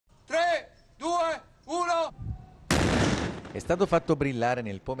È stato fatto brillare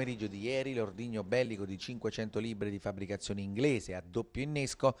nel pomeriggio di ieri l'ordigno bellico di 500 libbre di fabbricazione inglese a doppio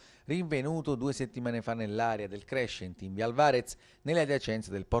innesco, rinvenuto 2 settimane fa nell'area del Crescent in via Alvarez, nelle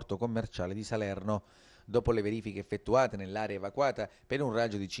adiacenze del porto commerciale di Salerno. Dopo le verifiche effettuate nell'area evacuata per un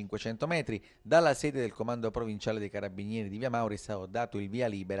raggio di 500 metri, dalla sede del comando provinciale dei carabinieri di via Mauri è stato dato il via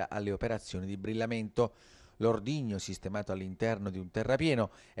libera alle operazioni di brillamento. L'ordigno, sistemato all'interno di un terrapieno,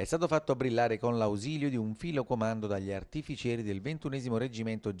 è stato fatto brillare con l'ausilio di un filo comando dagli artificieri del 21°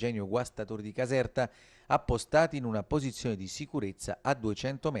 Reggimento Genio Guastatori di Caserta, appostati in una posizione di sicurezza a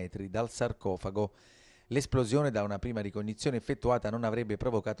 200 metri dal sarcofago. L'esplosione da una prima ricognizione effettuata non avrebbe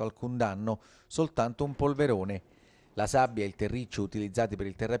provocato alcun danno, soltanto un polverone. La sabbia e il terriccio utilizzati per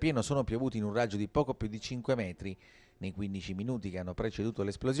il terrapieno sono piovuti in un raggio di poco più di 5 metri. Nei 15 minuti che hanno preceduto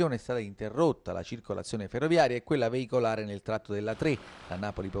l'esplosione è stata interrotta la circolazione ferroviaria e quella veicolare nel tratto della 3, da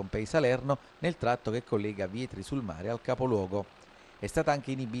Napoli-Pompei-Salerno, nel tratto che collega Vietri sul Mare al capoluogo. È stata anche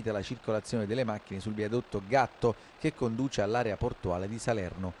inibita la circolazione delle macchine sul viadotto Gatto che conduce all'area portuale di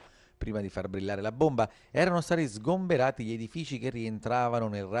Salerno. Prima di far brillare la bomba erano stati sgomberati gli edifici che rientravano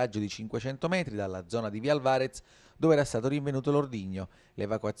nel raggio di 500 metri dalla zona di via Alvarez dove era stato rinvenuto l'ordigno.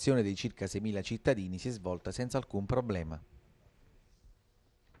 L'evacuazione dei circa 6.000 cittadini si è svolta senza alcun problema.